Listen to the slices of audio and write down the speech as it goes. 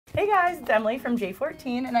Hey guys, it's Emily from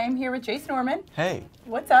J14 and I am here with Jace Norman. Hey.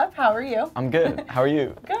 What's up? How are you? I'm good. How are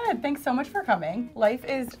you? Good. Thanks so much for coming. Life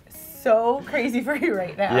is so crazy for you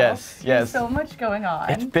right now. Yes. There's so much going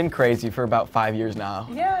on. It's been crazy for about 5 years now.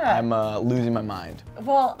 Yeah. I'm losing my mind.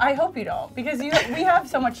 Well, I hope you don't, because we have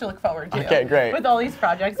so much to look forward to. Okay, great. With all these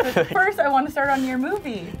projects. But first, I want to start on your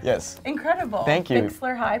movie. Yes. Incredible. Thank you.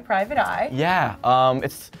 Bixler High Private Eye. Yeah.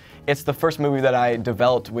 It's the first movie that I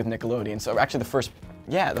developed with Nickelodeon. So actually the first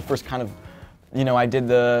kind of, I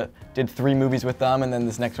did 3 movies with them, and then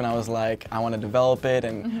this next one I was like, I want to develop it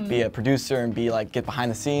and be a producer and get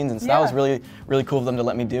behind the scenes, and so that was really, really cool of them to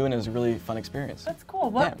let me do, and it was a really fun experience. That's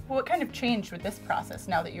cool. What kind of changed with this process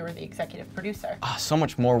now that you were the executive producer? So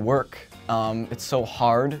much more work. It's so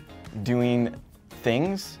hard doing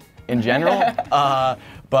things in general,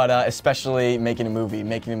 but especially making a movie.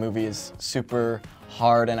 Making a movie is super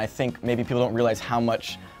hard, and I think maybe people don't realize how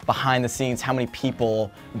much behind the scenes, how many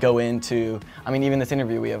people go into, even this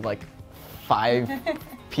interview, we have like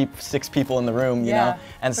 6 people in the room, you know?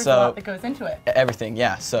 And there's so a lot that goes into it. Everything,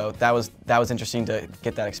 yeah. So that was interesting to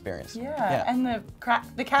get that experience. Yeah. And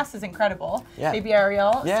the cast is incredible. Yeah. Baby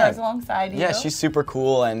Ariel stars alongside you. Yeah, she's super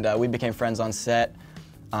cool, and we became friends on set.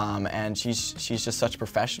 And she's just such a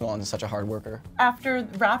professional and such a hard worker. After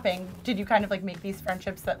wrapping, did you kind of like make these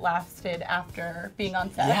friendships that lasted after being on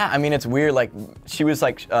set? Yeah, it's weird. Like she was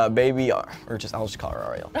like Baby, or I'll just call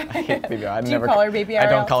her Ariel. I hate Baby Ariel. Do you call her Baby Ariel?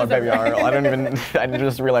 I don't call her Baby Ariel. I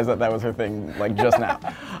just realized that was her thing like just now.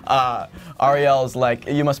 Ariel's like,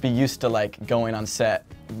 you must be used to like going on set,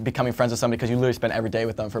 becoming friends with somebody because you literally spend every day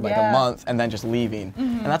with them for like a month and then just leaving.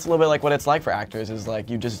 And that's a little bit like what it's like for actors, is like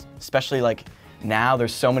you just, especially like now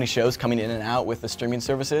there's so many shows coming in and out with the streaming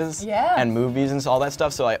services and movies and all that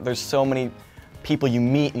stuff. So there's so many people you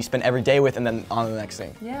meet and you spend every day with, and then on to the next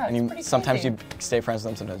thing. Yeah, and sometimes you stay friends with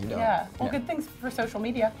them, sometimes you don't. Yeah. Well, good things for social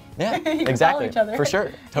media. Yeah, you exactly. can follow each other. For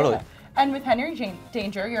sure, totally. Yeah. And with Henry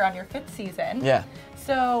Danger, you're on your 5th season. Yeah.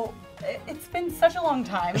 So it's been such a long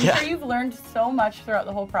time. I'm sure you've learned so much throughout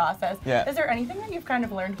the whole process. Yeah. Is there anything that you've kind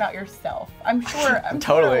of learned about yourself? I'm sure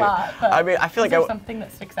totally. Sure a lot. But I feel like is there something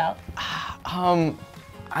that sticks out?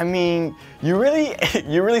 You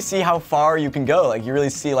really see how far you can go. Like you really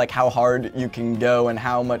see like how hard you can go and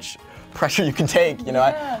how much pressure you can take. You know,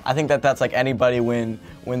 I think that's like anybody when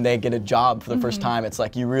they get a job for the first time. It's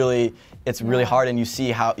like it's really hard, and you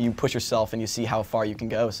see how you push yourself and you see how far you can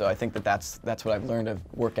go. So I think that's what I've learned of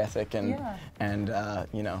work ethic and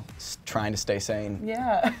trying to stay sane.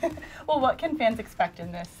 Yeah. Well, what can fans expect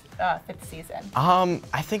in this 5th season?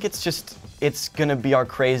 I think it's gonna be our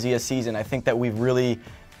craziest season. I think that we've really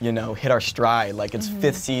hit our stride. Like it's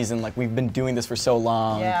 5th season, like we've been doing this for so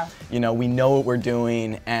long. Yeah. We know what we're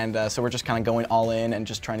doing, and so we're just kind of going all in and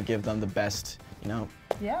just trying to give them the best,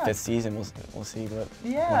 5th season. We'll see what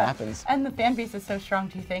happens. And the fan base is so strong.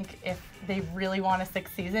 Do you think if they really want a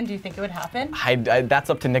 6th season, do you think it would happen? That's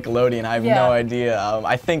up to Nickelodeon. I have no idea.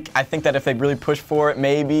 I think that if they really push for it,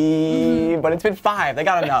 maybe. But it's been 5. They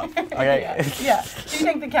got enough. Okay. Yeah. Do you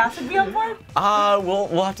think the cast would be on board?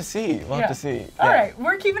 We'll have to see. We'll have to see. All right.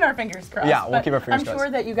 We're keeping our fingers crossed. Yeah, we'll keep our fingers crossed. I'm sure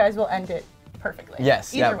that you guys will end it perfectly.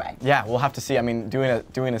 Yes. Either way. Yeah, we'll have to see.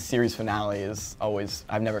 Doing a series finale is always,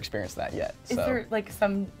 I've never experienced that yet. Is there like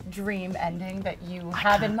some dream ending that you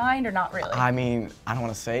have in mind, or not really? I don't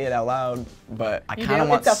want to say it out loud, but I kind of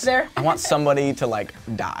want. It's up there. I want somebody to like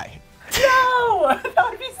die. No, that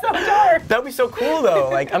would be so dark. That would be so cool though.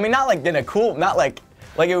 Like, not like in a cool, not like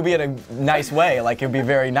it would be in a nice way. Like it would be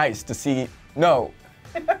very nice to see. No.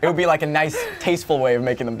 It would be like a nice, tasteful way of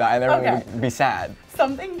making them die, and everyone would be sad.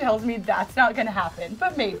 Something tells me that's not going to happen,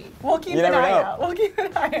 but maybe. We'll keep an eye out. We'll keep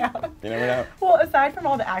an eye out. You never know. Well, aside from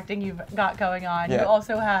all the acting you've got going on, you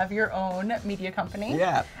also have your own media company.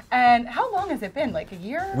 Yeah. And how long has it been? Like a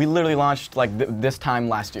year? We literally launched like this time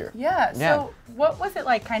last year. Yeah. So what was it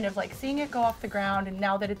like, kind of like seeing it go off the ground, and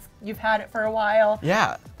now that you've had it for a while?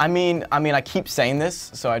 Yeah. I keep saying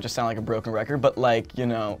this, so I just sound like a broken record, but like,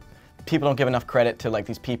 people don't give enough credit to like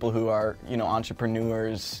these people who are,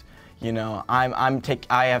 entrepreneurs. I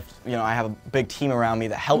have a big team around me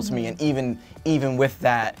that helps me, and even with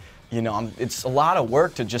that, it's a lot of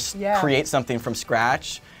work to just create something from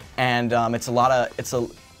scratch, and it's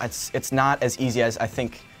not as easy as I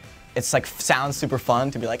think. It's like sounds super fun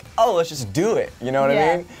to be like, oh, let's just do it. You know what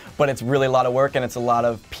I mean? But it's really a lot of work, and it's a lot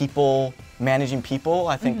of people managing people.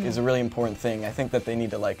 I think is a really important thing. I think that they need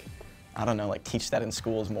to like teach that in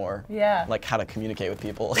schools more. Yeah. Like how to communicate with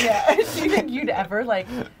people. Yeah. Do you think you'd ever like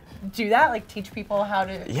do that? Like teach people how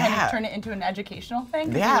to kind of turn it into an educational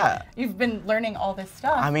thing? Yeah. You've been learning all this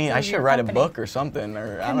stuff. I mean, I should write a book or something,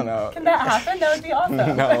 or I don't know. Can that happen? That would be awesome.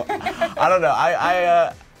 No, I don't know.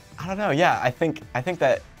 I don't know. Yeah, I think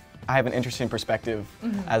that I have an interesting perspective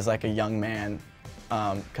as like a young man,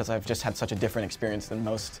 because I've just had such a different experience than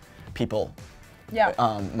most people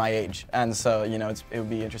my age, and so you know it would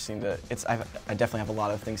be interesting to. I definitely have a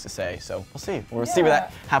lot of things to say, so we'll see. We'll see where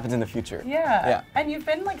that happens in the future. Yeah. And you've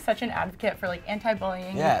been like such an advocate for like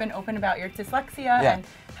anti-bullying. You've been open about your dyslexia and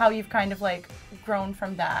how you've kind of like grown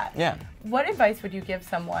from that. Yeah. What advice would you give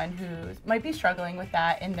someone who might be struggling with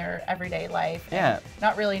that in their everyday life and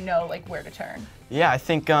not really know like where to turn? Yeah, I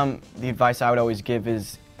think the advice I would always give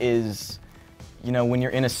is you know, when you're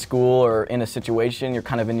in a school or in a situation, you're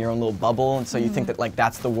kind of in your own little bubble, and so you think that like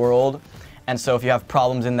that's the world. And so if you have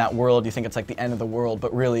problems in that world, you think it's like the end of the world,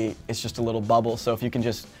 but really it's just a little bubble. So if you can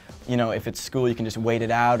just, you know, if it's school, you can just wait it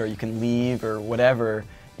out, or you can leave or whatever,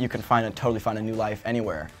 you can totally find a new life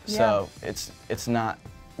anywhere. So it's not,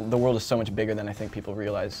 the world is so much bigger than I think people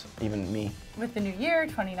realize, even me. With the new year,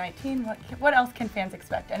 2019, what else can fans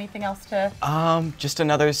expect? Anything else to? Just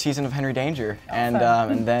another season of Henry Danger,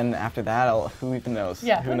 awesome. and then after that, who even knows?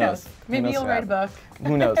 Yeah, who knows? Maybe you'll write a book.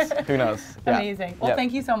 Who knows? Who knows? Amazing. Well,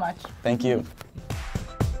 thank you so much. Thank you.